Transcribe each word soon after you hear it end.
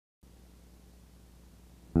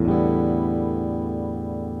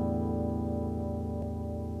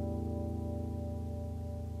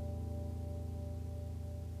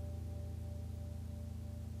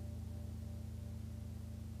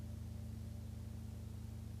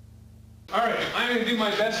All right, I'm going to do my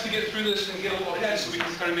best to get through this and get a little ahead so we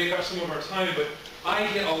can kind of make up some of our time, but I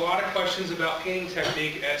get a lot of questions about painting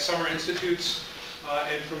technique at summer institutes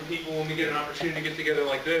and from people when we get an opportunity to get together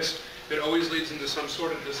like this. It always leads into some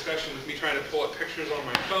sort of discussion with me trying to pull up pictures on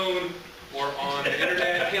my phone or on the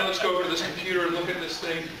internet. Hey, let's go over to this computer and look at this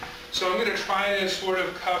thing. So I'm going to try to sort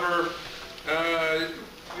of cover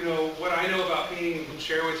what I know about painting and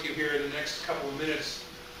share with you here in the next couple of minutes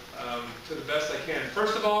to the best I can.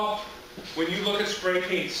 First of all, when you look at spray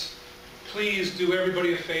paints, please do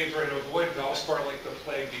everybody a favor and avoid Valspar like the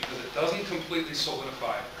plague because it doesn't completely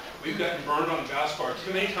solidify. We've gotten burned on Valspar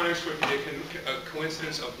too many times for it to be a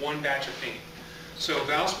coincidence of one batch of paint. So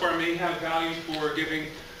Valspar may have value for giving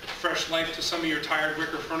fresh life to some of your tired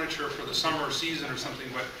wicker furniture for the summer season or something,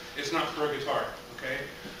 but it's not for a guitar, okay?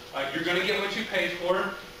 You're going to get what you pay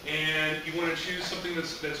for, and you want to choose something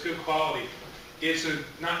that's good quality. It's a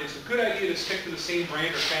good idea to stick to the same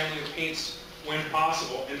brand or family of paints when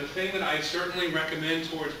possible. And the thing that I certainly recommend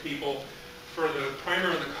towards people for the primer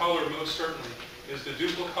and the color most certainly is the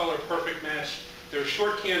Dupli-Color Perfect Match. They're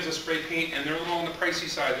short cans of spray paint and they're a little on the pricey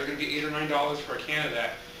side. They're going to be $8 or9 for a can of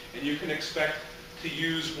that. And you can expect to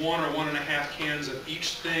use 1 or 1.5 cans of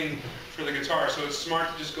each thing for the guitar. So it's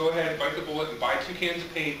smart to just go ahead, bite the bullet, and buy 2 cans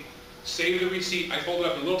of paint, save the receipt. I fold it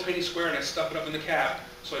up in a little tiny square and I stuff it up in the cap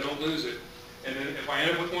so I don't lose it. And then if I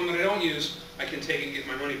end up with one that I don't use, I can take it and get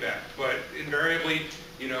my money back. But invariably,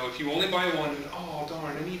 if you only buy one, oh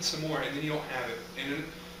darn, I need some more, and then you don't have it. And then,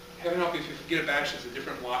 heaven help you if you get a batch that's a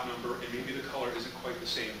different lot number and maybe the color isn't quite the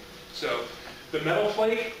same. So the metal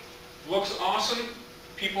flake looks awesome.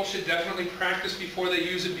 People should definitely practice before they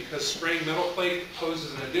use it because spraying metal flake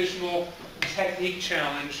poses an additional technique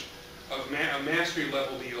challenge of a mastery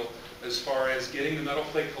level deal as far as getting the metal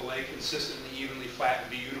flake to lay consistently, evenly flat, and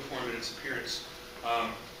be uniform in its appearance.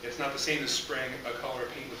 It's not the same as spraying a color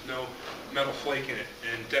of paint with no metal flake in it.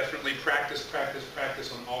 And definitely practice, practice,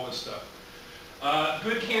 practice on all this stuff.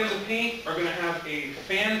 Good cans of paint are going to have a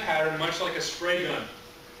fan pattern much like a spray gun.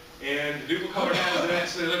 And the Dupli-Color has that,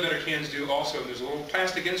 so the other better cans do also. There's a little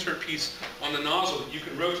plastic insert piece on the nozzle that you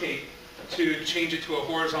can rotate to change it to a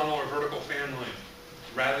horizontal or vertical fan line,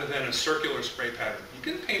 rather than a circular spray pattern.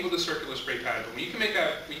 You can paint with a circular spray pattern, but when you can make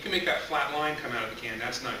that flat line come out of the can,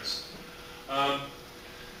 that's nice.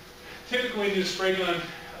 Typically, use spray gun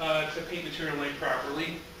to paint material laid properly.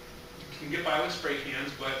 You can get by with spray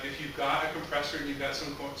cans, but if you've got a compressor and you've got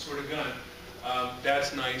some sort of gun,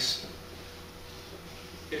 that's nice.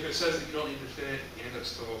 If it says that you don't need to thin it, you end up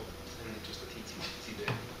still thinning it just a teensy bit,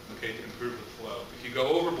 okay, to improve the flow. If you go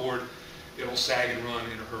overboard, it'll sag and run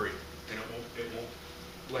in a hurry, and it won't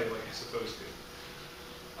lay like it's supposed to.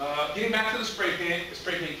 Getting back to the spray paint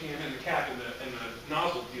can and the cap and the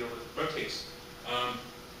nozzle deal that rotates.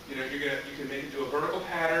 You can make it do a vertical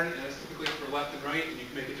pattern, and that's typically for left and right, and you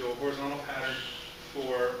can make it do a horizontal pattern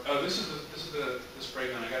for. This is the spray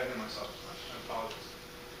gun. I got it in myself. I apologize.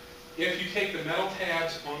 If you take the metal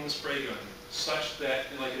tabs on the spray gun, such that,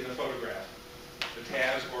 like in the photograph, the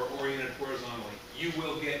tabs are oriented horizontally, you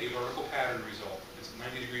will get a vertical pattern result. It's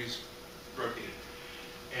 90 degrees rotated.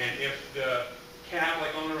 And if the cap,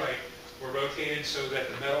 like on the right, were rotated so that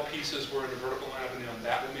the metal pieces were in a vertical line up and down,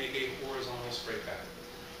 that will make a horizontal spray pattern.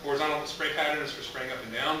 Horizontal spray pattern is for spraying up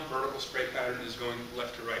and down. Vertical spray pattern is going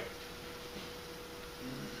left to right.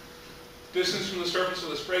 Distance from the surface of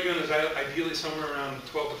the spray gun is ideally somewhere around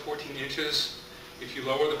 12 to 14 inches. If you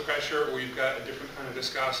lower the pressure or you've got a different kind of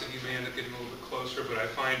viscosity, you may end up getting a little bit closer, but I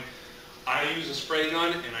find I use a spray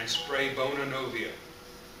gun and I spray Bona Novia.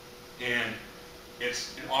 And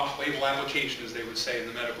it's an off-label application, as they would say in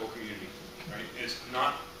the medical community. Right? It's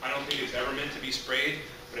not, I don't think it's ever meant to be sprayed,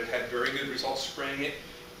 but I've had very good results spraying it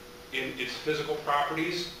in its physical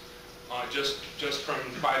properties. Just from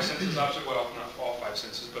 5 senses observation, well, not all 5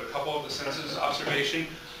 senses, but a couple of the senses observation,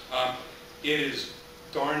 it is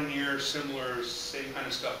darn near similar, same kind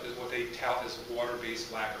of stuff as what they tout as a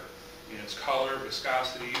water-based lacquer. In its color,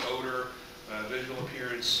 viscosity, odor, visual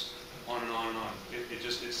appearance, on and on and on. It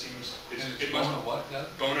seems, it must. Bona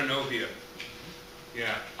what? Bona Novia.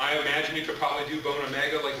 Yeah, I imagine you could probably do Bona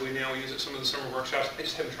Mega like we now use at some of the summer workshops. I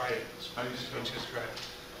just haven't tried it. How do you spell it? Just try it.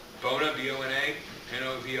 Bona, B-O-N-A,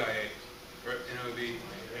 N-O-V-I-A. Or N-O-V.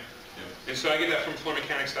 Yeah. And so I get that from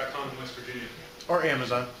floormechanics.com in West Virginia. Or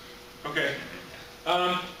Amazon. Okay.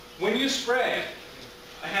 When you spray,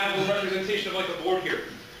 I have a representation of like a board here.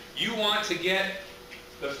 You want to get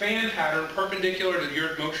the fan pattern perpendicular to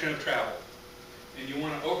your motion of travel. And you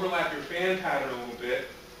want to overlap your fan pattern a little bit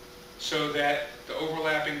so that the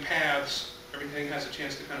overlapping paths, everything has a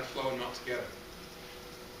chance to kind of flow and melt together.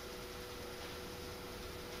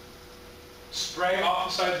 Spray off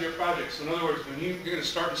the sides of your project. So in other words, when you're going to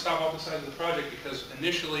start and stop off the sides of the project, because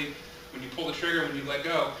initially, when you pull the trigger, when you let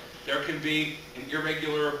go, there can be an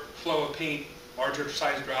irregular flow of paint, larger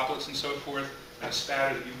size droplets and so forth, and a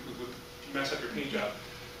spatter that you would mess up your paint job.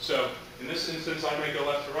 So in this instance, I might go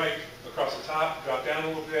left to right, across the top, drop down a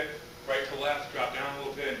little bit, right to left, drop down a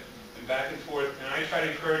little bit, and back and forth. And I try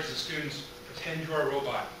to encourage the students, pretend you're a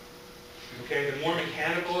robot. Okay, the more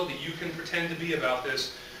mechanical that you can pretend to be about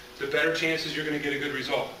this, the better chances you're going to get a good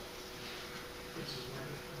result.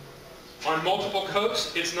 On multiple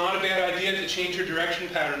coats, it's not a bad idea to change your direction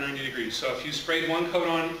pattern 90 degrees. So if you sprayed one coat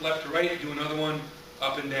on left to right, do another one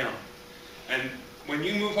up and down. And when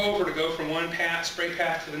you move over to go from one path, spray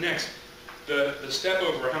path to the next, the step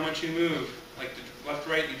over, how much you move, like the left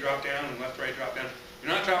to right, you drop down, and left to right, drop down.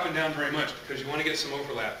 You're not dropping down very much because you want to get some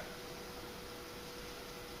overlap.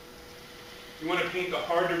 You want to paint the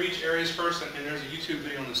hard-to-reach areas first, and there's a YouTube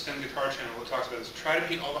video on the STEM Guitar channel that talks about this. Try to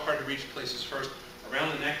paint all the hard-to-reach places first.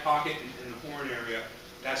 Around the neck pocket and the horn area,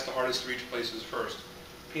 that's the hardest to reach places first.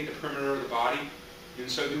 Paint the perimeter of the body. In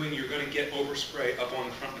so doing, you're going to get overspray up on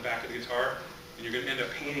the front and the back of the guitar, and you're going to end up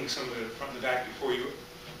painting some of the front and the back before you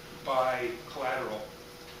buy collateral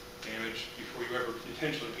damage, before you ever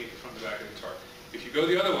intentionally paint the front and the back of the guitar. If you go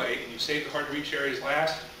the other way and you save the hard-to-reach areas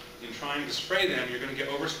last, in trying to spray them, you're going to get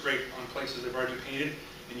overspray on places that have already been painted,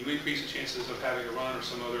 and you increase the chances of having a run or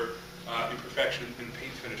some other imperfection in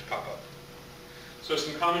paint finish pop up. So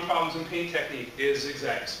some common problems in paint technique is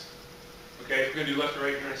zigzags. Okay, if we're going to do left or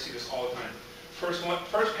right, you're going to see this all the time. First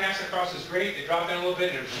pass across is great. They drop down a little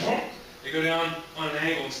bit, and they go down on an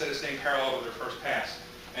angle instead of staying parallel with their first pass.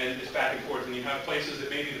 And it's back and forth. And you have places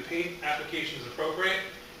that maybe the paint application is appropriate,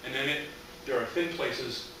 and then there are thin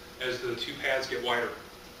places as the two paths get wider.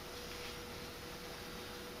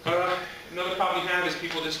 Another problem you have is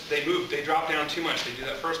people they drop down too much. They do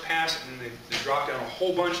that first pass, and then they drop down a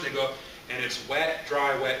whole bunch, and they go, and it's wet,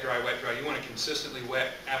 dry, wet, dry, wet, dry. You want a consistently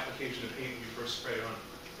wet application of paint when you first spray it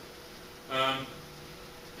on.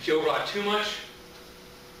 If you overlap too much,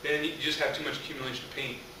 then you just have too much accumulation of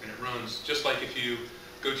paint, and it runs. Just like if you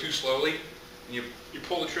go too slowly, and you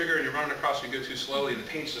pull the trigger and you're running across and you go too slowly, and the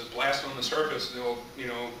paint's just blasting on the surface,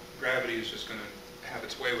 gravity is just going to have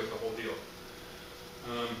its way with the whole deal.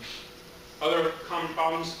 Other common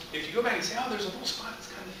problems, if you go back and say, oh, there's a little spot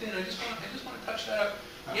that's kind of thin, I just want to touch that up.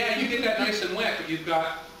 Yeah, you get that nice and wet, but you've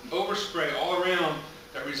got overspray all around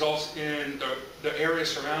that results in the area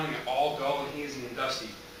surrounding it all dull and hazy and dusty.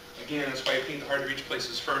 Again, that's why you paint the hard-to-reach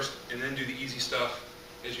places first, and then do the easy stuff,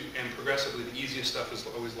 and progressively the easiest stuff is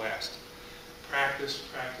always last. Practice,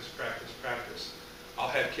 practice, practice, practice. I'll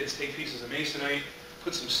have kids take pieces of masonite,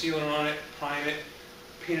 put some sealant on it, prime it,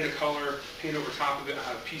 paint it a color, paint over top of it. I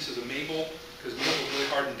have pieces of maple, because maple is really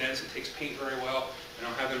hard and dense. It takes paint very well. And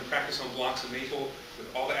I'll have them practice on blocks of maple with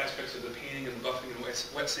all the aspects of the painting and buffing and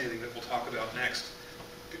wet sanding that we'll talk about next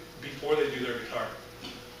before they do their guitar.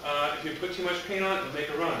 If you put too much paint on it, it'll make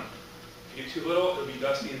a run. If you get too little, it'll be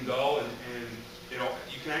dusty and dull, and you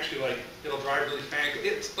can actually it'll dry really fast.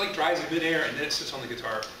 It's like dries in midair, and then it sits on the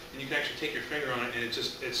guitar, and you can actually take your finger on it, and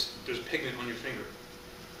there's pigment on your finger.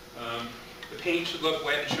 The paint should look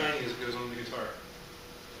wet and shiny as it goes on the guitar.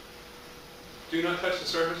 Do not touch the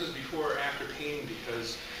surfaces before or after painting,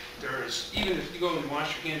 because even if you go and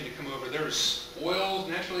wash your hands and you come over, there's oils,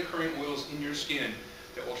 naturally occurring oils in your skin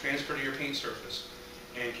that will transfer to your paint surface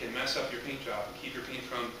and can mess up your paint job and keep your paint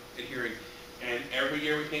from adhering. And every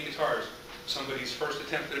year we paint guitars, somebody's first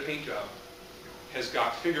attempt at a paint job has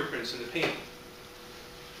got fingerprints in the paint,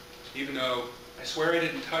 even though I swear I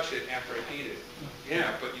didn't touch it after I painted.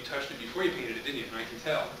 Yeah, but you touched it before you painted it, didn't you? And I can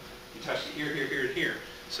tell. You touched it here, here, here, and here.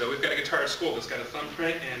 So we've got a guitar at school that's got a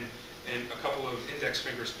thumbprint and a couple of index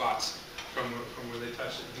finger spots from where they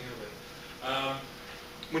touched it and handled it.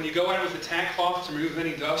 When you go out with a tack cloth to remove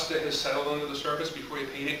any dust that has settled under the surface before you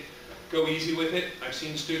paint it, go easy with it. I've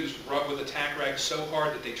seen students rub with a tack rag so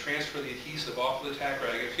hard that they transfer the adhesive off of the tack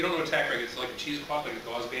rag. If you don't know what a tack rag is, it's like a cheesecloth, like a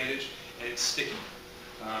gauze bandage, and it's sticky.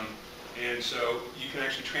 And so you can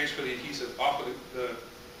actually transfer the adhesive off of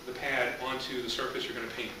the pad onto the surface you're going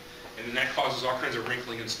to paint. And then that causes all kinds of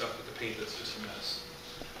wrinkling and stuff with the paint that's just a mess.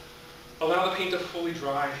 Allow the paint to fully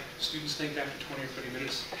dry. Students think after 20 or 30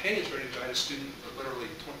 minutes, hey, it's ready to dry. The student literally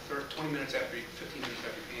 20 minutes after, 15 minutes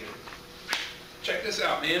after you painted. Check this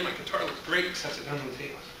out, man. My guitar looks great. Sets it down on the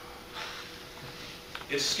table.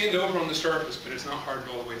 It's skinned over on the surface, but it's not hardened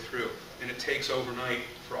all the way through. And it takes overnight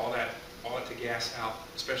for all that to gas out,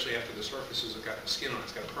 especially after the surfaces have got skin on it.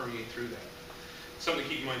 It's got to permeate through that. Something to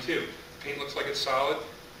keep in mind too. The paint looks like it's solid.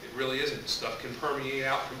 It really isn't. Stuff can permeate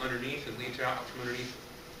out from underneath and leach out from underneath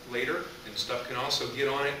later, and stuff can also get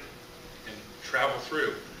on it and travel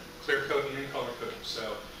through, clear coat and then color coat.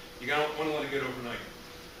 So you don't want to let it get overnight.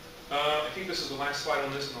 I think this is the last slide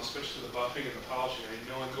on this, and I'll switch to the buffing and the polishing. I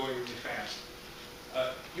know I'm going really fast.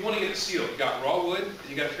 You want to get it sealed. You got raw wood, and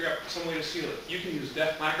you got to figure out some way to seal it. You can use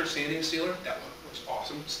Def Lacquer sanding sealer. That one looks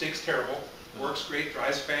awesome. Stinks terrible. Works great.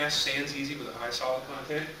 Dries fast. Sands easy with a high solid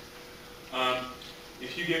content.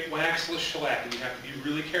 If you get waxless shellac, and you have to be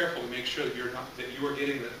really careful to make sure that you are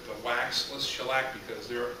getting the waxless shellac, because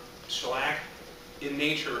shellac in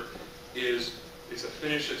nature it's a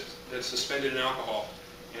finish that's suspended in alcohol,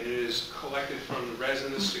 and it is collected from the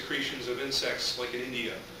resinous secretions of insects like in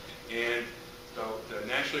India. And the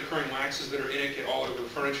naturally occurring waxes that are in it get all over the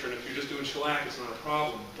furniture, and if you're just doing shellac, it's not a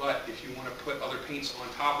problem. But if you want to put other paints on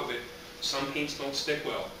top of it, some paints don't stick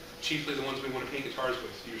well, chiefly the ones we want to paint guitars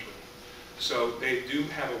with, usually. So they do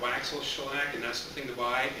have a waxless shellac, and that's the thing to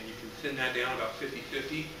buy, and you can thin that down about 50-50.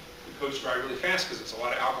 The coats dry really fast because it's a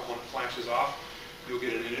lot of alcohol and it flashes off. You'll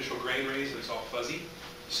get an initial grain raise and it's all fuzzy.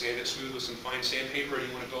 Sand it smooth with some fine sandpaper, and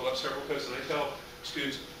you want to build up several coats. And I tell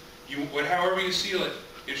students, however you seal it,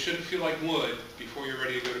 it shouldn't feel like wood before you're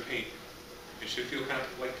ready to go to paint. It should feel kind of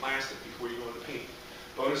like plastic before you go into paint.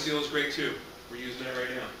 Bonus seal is great too. We're using that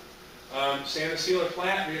right now. Sand the sealer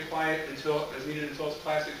flat, reapply it as needed until it's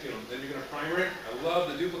plastic film. Then you're going to primer it. I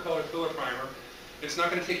love the Duplicolor filler primer. It's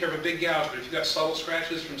not going to take care of a big gouge, but if you've got subtle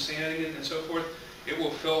scratches from sanding it and so forth, it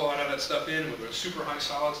will fill a lot of that stuff in with a super high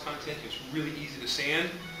solids content. It's really easy to sand.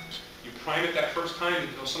 You prime it that first time, and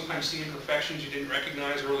you'll sometimes see imperfections you didn't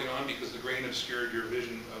recognize early on because the grain obscured your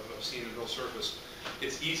vision of seeing the real surface.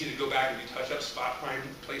 It's easy to go back and do touch-up spot prime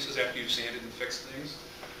places after you've sanded and fixed things.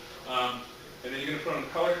 And then you're going to put on the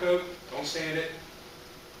color coat. Don't sand it.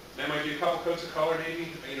 That might be a couple coats of color, maybe,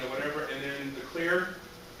 whatever. And then the clear,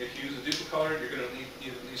 if you use a Duplicolor, you're going to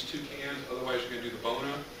need at least 2 cans. Otherwise, you're going to do the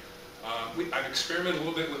Bona. I've experimented a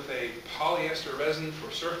little bit with a polyester resin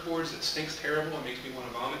for surfboards that stinks terrible and makes me want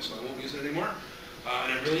to vomit, so I won't use it anymore.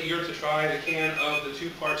 And I'm really eager to try the can of the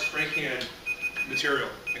 2-part spray can material.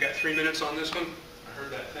 I got 3 minutes on this one. I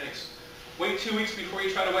heard that. Thanks. Wait 2 weeks before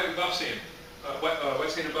you try to wet and buff sand. Wet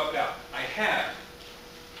sand and buffed out. I have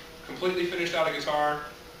completely finished out a guitar,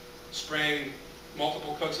 spraying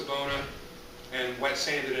multiple coats of Bona, and wet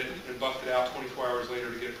sanded it and buffed it out 24 hours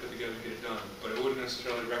later to get it put together and get it done. But I wouldn't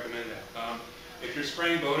necessarily recommend that. If you're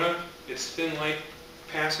spraying Bona, it's thin light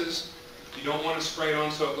passes. You don't want to spray it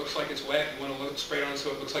on so it looks like it's wet. You want to spray it on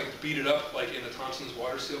so it looks like it's beaded up, like in the Thompson's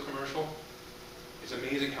water seal commercial. It's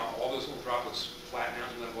amazing how all those little droplets flatten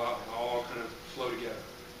out and level out and all kind of flow together.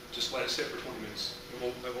 Just let it sit for 20 minutes. It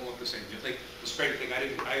won't look the same. You think the spray thing,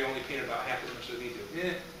 I only painted about half as much as I need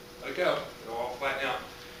to. Let it go. It'll all flatten out.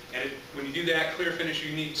 And when you do that clear finish,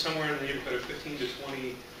 you need somewhere in the neighborhood of 15 to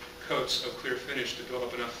 20 coats of clear finish to build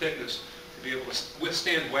up enough thickness to be able to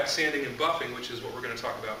withstand wet sanding and buffing, which is what we're going to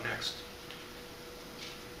talk about next.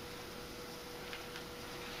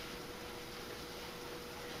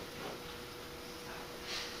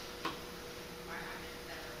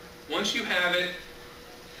 Once you have it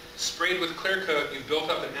sprayed with clear coat, you've built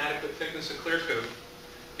up an adequate thickness of clear coat,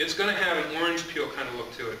 it's going to have an orange peel kind of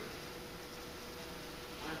look to it.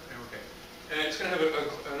 Okay. And it's going to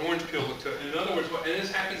have an orange peel look to it. And in other words, and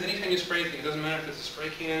this happens anytime you spray anything. It doesn't matter if it's a spray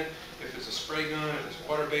can, if it's a spray gun, if it's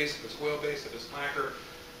water-based, if it's oil-based, if it's lacquer.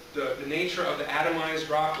 The nature of the atomized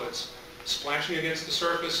droplets splashing against the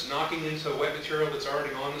surface, knocking into wet material that's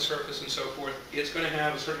already on the surface and so forth, it's going to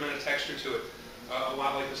have a certain amount of texture to it, a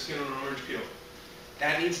lot like the skin on an orange peel.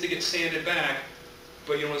 That needs to get sanded back,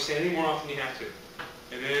 but you don't want to sand any more often than you have to.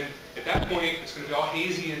 And then at that point, it's going to be all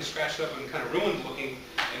hazy and scratched up and kind of ruined looking,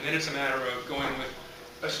 and then it's a matter of going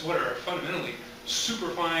with what are fundamentally super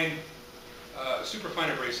fine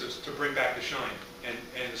abrasives to bring back the shine. And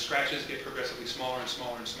the scratches get progressively smaller and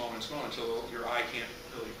smaller and smaller and smaller until your eye can't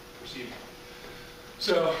really perceive them.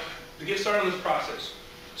 So to get started on this process,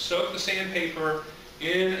 soak the sandpaper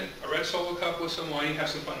in a red Solo cup with some wine. You have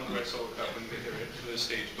some fun with a red Solo cup when you get to this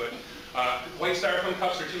stage. But white styrofoam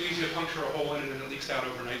cups are too easy to puncture a hole in it and it leaks out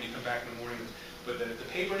overnight and you come back in the morning. But the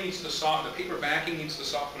paper needs to soften, the paper backing needs to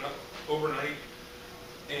soften up overnight.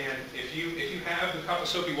 And if you have the cup of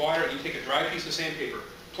soapy water and you take a dry piece of sandpaper,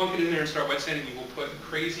 plunk it in there and start wet sanding, you will put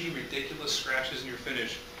crazy, ridiculous scratches in your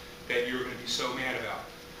finish that you're going to be so mad about.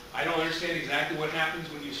 I don't understand exactly what happens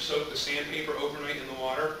when you soak the sandpaper overnight in the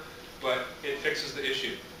water, but it fixes the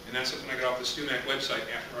issue. And that's something I got off the StuMac website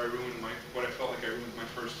after I ruined what I felt like I ruined my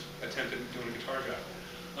first attempt at doing a guitar job.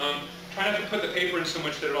 Try not to put the paper in so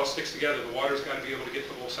much that it all sticks together. The water's got to be able to get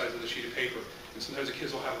to both sides of the sheet of paper. And sometimes the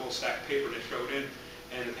kids will have a little stack of paper and they throw it in.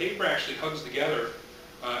 And the paper actually hugs together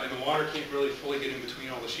and the water can't really fully get in between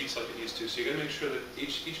all the sheets like it used to. So you got to make sure that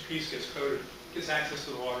each piece gets coated, gets access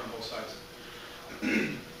to the water on both sides.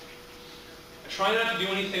 I try not to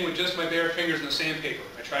do anything with just my bare fingers in the sandpaper.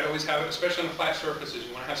 I try to always have it, especially on the flat surfaces,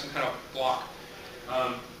 you want to have some kind of block.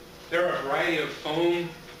 There are a variety of foam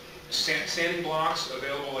sanding blocks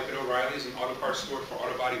available like at O'Reilly's and auto parts store for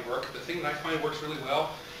auto body work. The thing that I find works really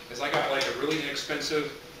well is I got like a really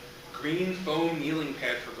inexpensive green foam kneeling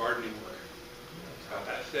pad for gardening work. It's about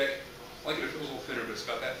that thick. I like it if it was a little thinner, but it's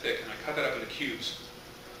about that thick. And I cut that up into cubes.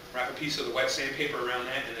 Wrap a piece of the wet sandpaper around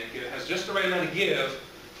that, and then it has just the right amount of give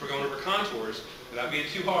for going over contours without being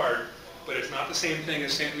too hard, but it's not the same thing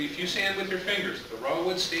as sand. If you sand with your fingers, the raw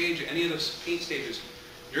wood stage, any of the paint stages,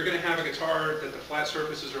 you're going to have a guitar that the flat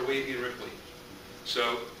surfaces are wavy and ripply.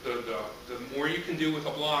 So the more you can do with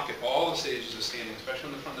a block at all the stages of sanding, especially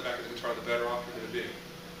on the front and the back of the guitar, the better off you're going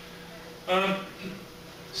to be.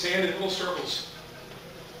 Sand in little circles.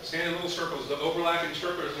 Sand in little circles. The overlapping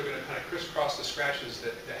circles are going to kind of crisscross the scratches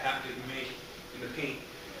that you make in the paint.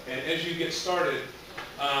 And as you get started,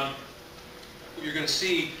 what you're going to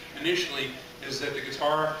see initially is that the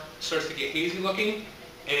guitar starts to get hazy looking,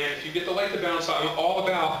 and if you get the light to bounce out, I'm all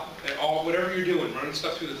about whatever you're doing, running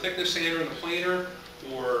stuff through the thickness sander and the planer,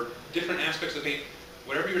 or different aspects of paint,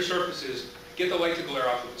 whatever your surface is, get the light to glare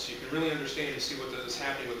off of it so you can really understand and see what is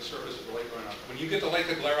happening with the surface of the light going off. When you get the light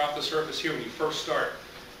to glare off the surface here, when you first start,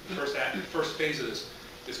 the first phase of this,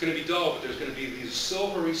 it's going to be dull, but there's going to be these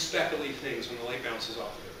silvery, speckly things when the light bounces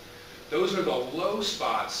off of it. Those are the low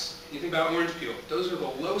spots. You think about orange peel. Those are the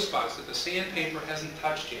low spots that the sandpaper hasn't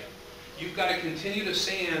touched yet. You've got to continue to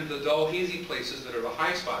sand the dull, hazy places that are the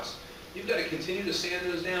high spots. You've got to continue to sand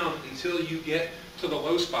those down until you get to the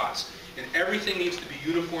low spots. And everything needs to be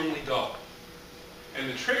uniformly dull. And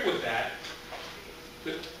the trick with that,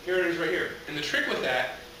 here it is right here. And the trick with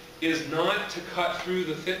that is not to cut through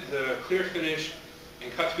the clear finish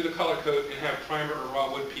and cut through the color coat and have primer or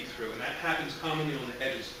raw wood peek through. And that happens commonly on the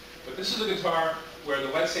edges. But this is a guitar where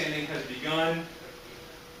the wet sanding has begun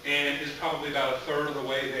and is probably about a third of the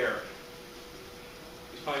way there.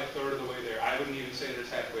 It's probably a third of the way there. I wouldn't even say that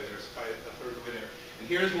it's halfway there. It's probably a third of the way there. And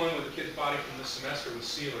here's one with a kid's body from this semester with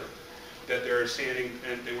sealer that they're sanding,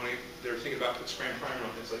 and they're thinking about putting spray and primer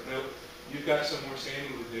on. It's like, nope, you've got some more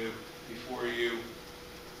sanding to do before you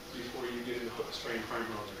get into putting spray and primer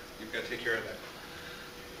on there. You've got to take care of that.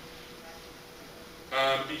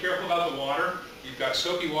 Be careful about the water. You've got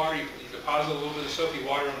soapy water. You deposit a little bit of soapy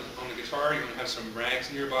water on the guitar. You want to have some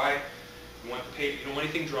rags nearby. You want the paper. You don't want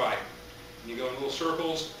anything dry. And you go in little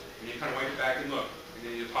circles, and you kind of wipe it back and look. And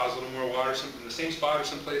then you deposit a little more water in the same spot or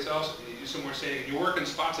someplace else, and you do some more sanding. And you work in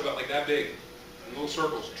spots about like that big, in little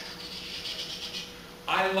circles.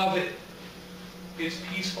 I love it. It's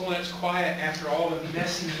peaceful and it's quiet after all the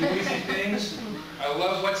messy, noisy things. I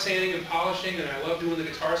love wet sanding and polishing, and I love doing the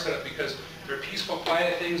guitar setup because they're peaceful,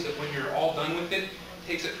 quiet things that when you're all done with it,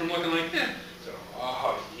 takes it from looking like, so,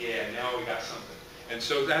 oh yeah, now we got something. And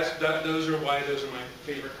so those are my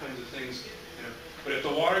favorite kinds of things. You know. But if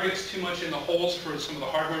the water gets too much in the holes for some of the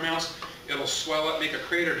hardware mounts, it'll swell up, make a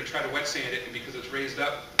crater to try to wet sand it, and because it's raised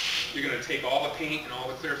up, you're going to take all the paint and all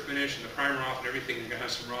the clear finish and the primer off and everything, and you're going to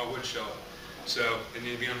have some raw wood show up. So, and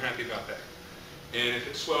you'll be unhappy about that. And if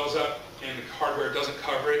it swells up and the hardware doesn't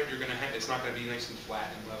cover it, it's not going to be nice and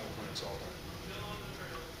flat and level when it's all done.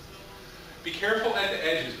 Be careful at the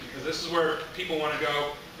edges, because this is where people want to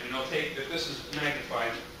go, and they'll take, if this is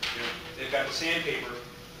magnified, they've got the sandpaper,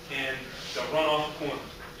 and they'll run off the corner.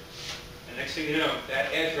 And next thing you know,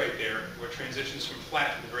 that edge right there, where it transitions from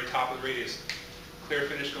flat to the very top of the radius, clear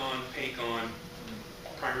finish gone, paint gone,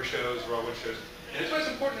 primer shows, raw wood shows. And that's why it's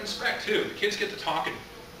important to inspect too. The kids get to talking.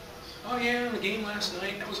 Oh yeah, the game last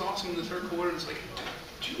night, that was awesome in the third quarter. And it's like,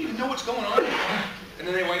 do you even know what's going on? And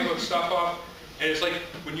then they wipe the stuff off. And it's like,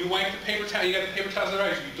 when you wipe the paper towel, you got the paper towels on the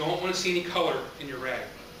right, you don't want to see any color in your rag.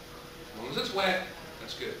 As long as it's wet,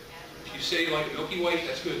 that's good. If you say you like a milky white,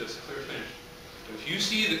 that's good, that's a clear finish. But if you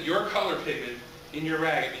see that your color pigment in your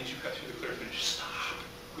rag, it means you cut through the clear finish. Stop.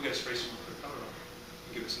 We got to spray some more clear color on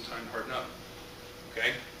it. Give it some time to harden up.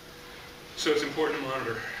 Okay? So it's important to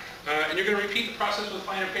monitor. And you're going to repeat the process with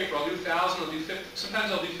finer paper. I'll do 1,000, I'll do 50,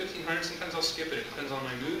 sometimes I'll do 1,500, sometimes I'll skip it. It depends on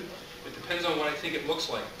my mood. It depends on what I think it looks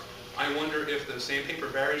like. I wonder if the sandpaper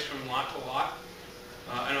varies from lot to lot.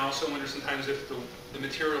 And I also wonder sometimes if the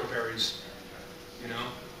material varies, you know.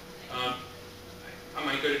 I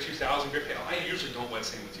might go to 2,000 grit paper. I usually don't wet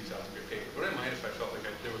sand with 2,000 grit paper, but I might if I felt like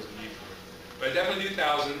there was a need for it. But I definitely do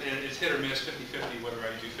 1,000, and it's hit or miss, 50-50, whether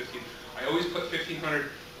I do 15. I always put 1,500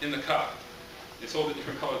 in the cup. It's a little bit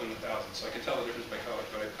different color than the 1,000, so I can tell the difference by color.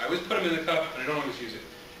 But I always put them in the cup, and I don't always use it.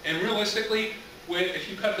 And realistically, if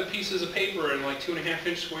you cut the pieces of paper in like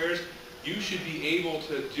 2.5-inch squares, you should be able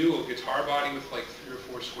to do a guitar body with like 3 or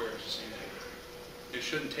 4 squares of sandpaper. It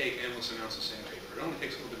shouldn't take endless amounts of sandpaper. It only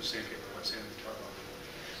takes a little bit of sandpaper to wet sand the guitar body.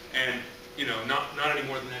 And, you know, not any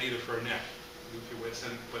more than that either for a neck. If you wet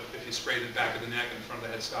sand, but if you spray the back of the neck and the front of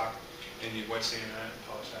the headstock, and you wet sand that and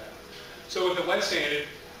polish that out. So with the wet sanded,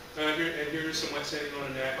 here's some wet sanding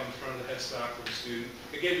on the neck on the front of the headstock for the student.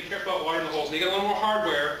 Again, be careful about widening the holes. And you get a little more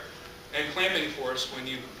hardware and clamping force when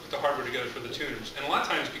you put the hardware together for the tuners. And a lot of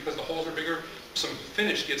times, because the holes are bigger, some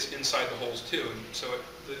finish gets inside the holes too. And so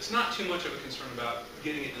it's not too much of a concern about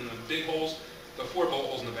getting it in the big holes. The 4 bolt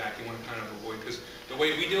holes in the back you want to kind of avoid, because the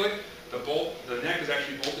way we do it, the neck is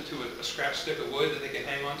actually bolted to a scrap stick of wood that they can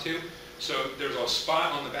hang onto. So there's a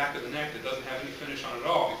spot on the back of the neck that doesn't have any finish on it at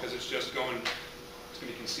all, because it's just going to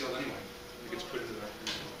be concealed anyway. It gets put into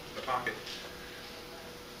the pocket.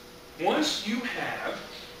 Once you have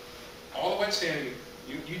all the wet sanding,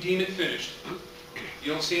 you deem it finished.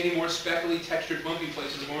 You don't see any more speckly, textured, bumpy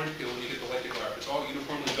places of orange peel when you get the wet guitar. It's all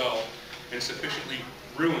uniformly dull and sufficiently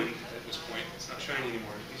ruined at this point. It's not shiny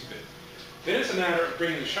anymore. It's good. Then it's a matter of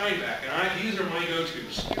bringing the shine back. And these are my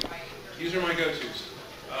go-tos. These are my go-tos.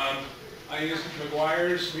 I use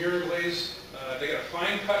Meguiar's Mirror Glaze. They got a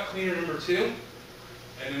fine cut cleaner number 2.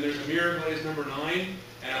 And then there's a Mirror Glaze number 9.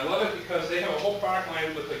 And I love it because they have a whole product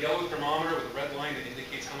line with a yellow thermometer with a red line that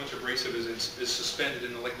indicates how much abrasive is suspended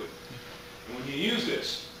in the liquid. And when you use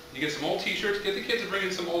this, you get some old t-shirts. Get the kids to bring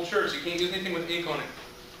in some old shirts. You can't use anything with ink on it.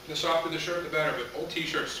 The softer the shirt, the better. But old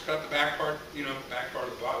t-shirts, cut the back part, back part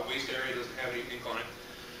of the bottom waist area doesn't have any ink on it.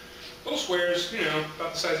 Little squares,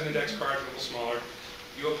 about the size of index cards, a little smaller.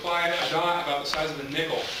 You apply a dot about the size of a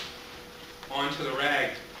nickel onto the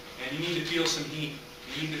rag, and you need to feel some heat.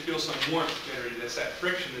 You need to feel some warmth generated. That's that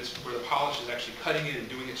friction that's where the polish is actually cutting in and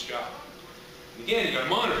doing its job. And again, you got to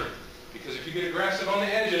monitor, because if you get aggressive on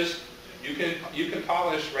the edges, you can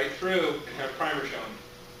polish right through and have primer showing.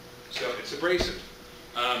 So it's abrasive.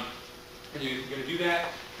 And you're going to do that.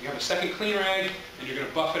 You have a second clean rag, and you're going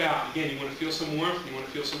to buff it out. Again, you want to feel some warmth. You want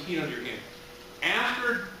to feel some heat under your hand.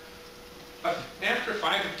 After 5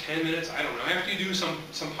 to 10 minutes, I don't know, after you do some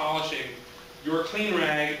polishing, your clean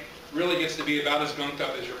rag really gets to be about as gunked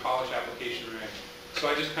up as your polish application rag. So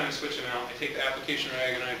I just kind of switch them out. I take the application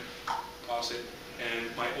rag and I toss it,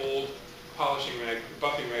 and my old polishing rag,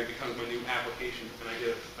 buffing rag, becomes my new application, and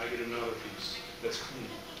I get another piece that's clean.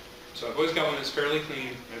 So I've always got one that's fairly clean,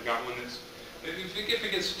 and I've got one that's, if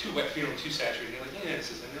it gets too wet, too saturated, you're like, yeah, this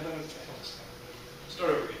is another one.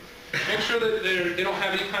 Start over again. Make sure that they don't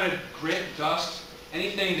have any kind of grit, dust,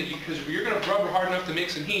 anything that because you're going to rub hard enough to make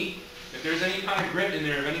some heat. If there's any kind of grit in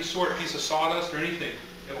there of any sort, piece of sawdust or anything,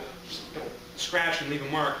 it'll scratch and leave a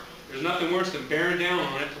mark. There's nothing worse than bearing down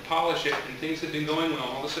on it to polish it, and things have been going well.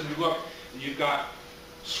 All of a sudden you look, and you've got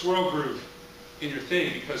swirl groove in your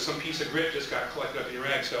thing because some piece of grit just got collected up in your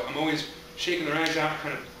rag. So I'm always shaking the rags out,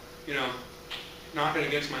 kind of, knocking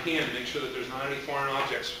against my hand to make sure that there's not any foreign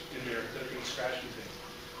objects in there that are going to scratch anything.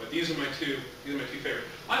 But these are my two favorite.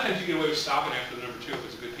 A lot of times you get away with stopping after the number 2 if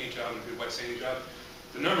it's a good paint job and a good wet sanding job.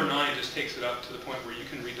 The number 9 just takes it up to the point where you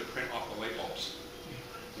can read the print off the light bulbs.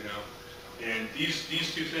 And these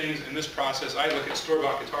two things in this process, I look at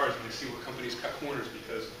store-bought guitars when I see what companies cut corners,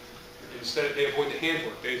 because instead they avoid the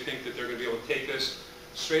handwork. They think that they're going to be able to take this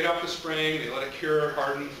straight off the spring, they let it cure,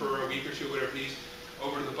 harden for a week or 2, whatever it needs,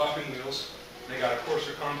 over to the buffing wheels. They got a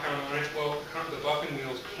coarser compound on it. Well, the buffing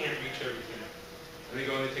wheels can't reach everything. And they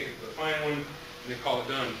go and they take it to the fine one, and they call it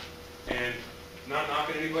done. And not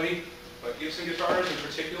knocking anybody, but Gibson guitars in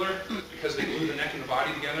particular, because they glue the neck and the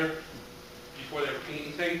body together before they ever paint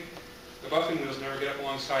anything, the buffing wheels never get up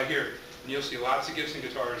alongside here. And you'll see lots of Gibson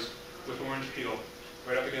guitars with orange peel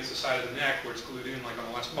right up against the side of the neck where it's glued in like on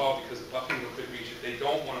a Les Paul, because the buffing wheel could reach it. They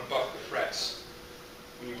don't want to buff the frets.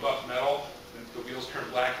 When you buff metal, the wheels turn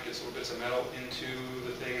black, it gets little bits of metal into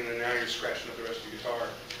the thing, and then now you're scratching up the rest of your guitar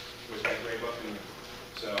with that gray buffing wheel.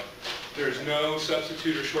 So there's no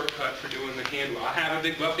substitute or shortcut for doing the hand wheel. I have a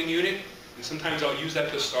big buffing unit, and sometimes I'll use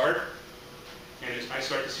that to start, and I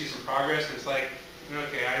start to see some progress, and it's like,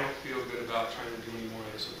 okay, I don't feel good about trying to do any more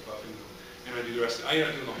of this with the buffing wheel. And I do the rest of it. I end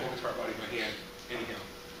up doing the whole guitar body by hand, anyhow.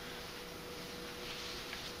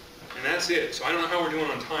 And that's it. So I don't know how we're doing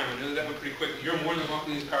on time. I know that went pretty quick. You're more than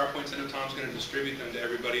welcome to these PowerPoints. I know Tom's going to distribute them to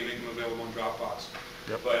everybody and make them available on Dropbox.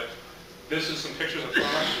 Yep. But this is some pictures of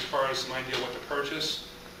products as far as some idea what to purchase.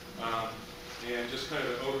 And just kind of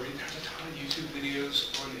an overview. There's a ton of YouTube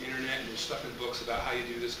videos on the internet, and there's stuff in books about how you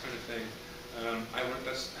do this kind of thing.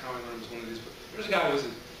 That's how I learned was one of these books. There's a guy who was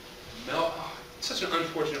such an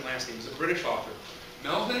unfortunate last name. He's a British author.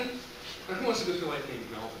 Melvin? Who wants to go through life named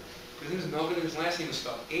Melvin? His name is Melvin, and his last name is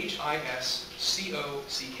spelled Hiscock.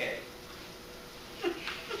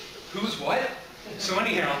 Who's what? So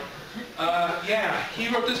anyhow, yeah, he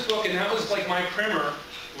wrote this book, and that was like my primer.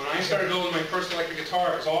 When I started building my first electric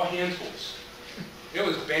guitar, it was all hand tools. It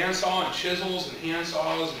was bandsaw and chisels and hand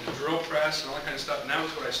saws and the drill press and all that kind of stuff, and that was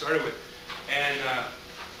what I started with. And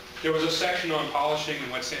there was a section on polishing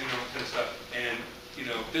and wet sanding and all that kind of stuff, and you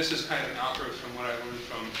know, this is kind of an outgrowth from what I learned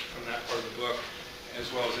from that part of the book, as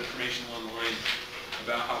well as information online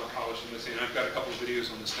about how to polish and wet sand. I've got a couple of videos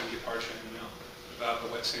on the STEM guitar channel now about the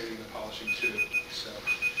wet sanding and the polishing too. So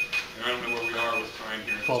I don't know where we are with time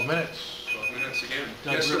here. 12 minutes. 12 minutes again.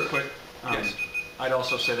 Doug, Yes, real sir. quick. Yes. I'd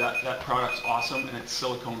also say that that product's awesome and it's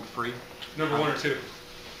silicone free. Number one or two?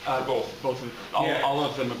 Both. Both of Yeah. all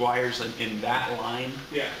of the Meguiar's in that line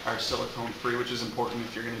Yeah. are silicone free, which is important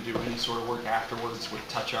if you're going to do any sort of work afterwards with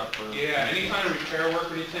touch up or Yeah, any kind of repair work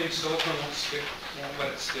or anything, silicone won't stick, won't let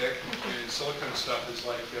it stick. And silicone stuff is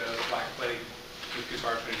like black clay with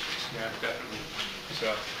guitar finishes. Yeah, definitely.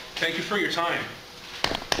 So, thank you for your time.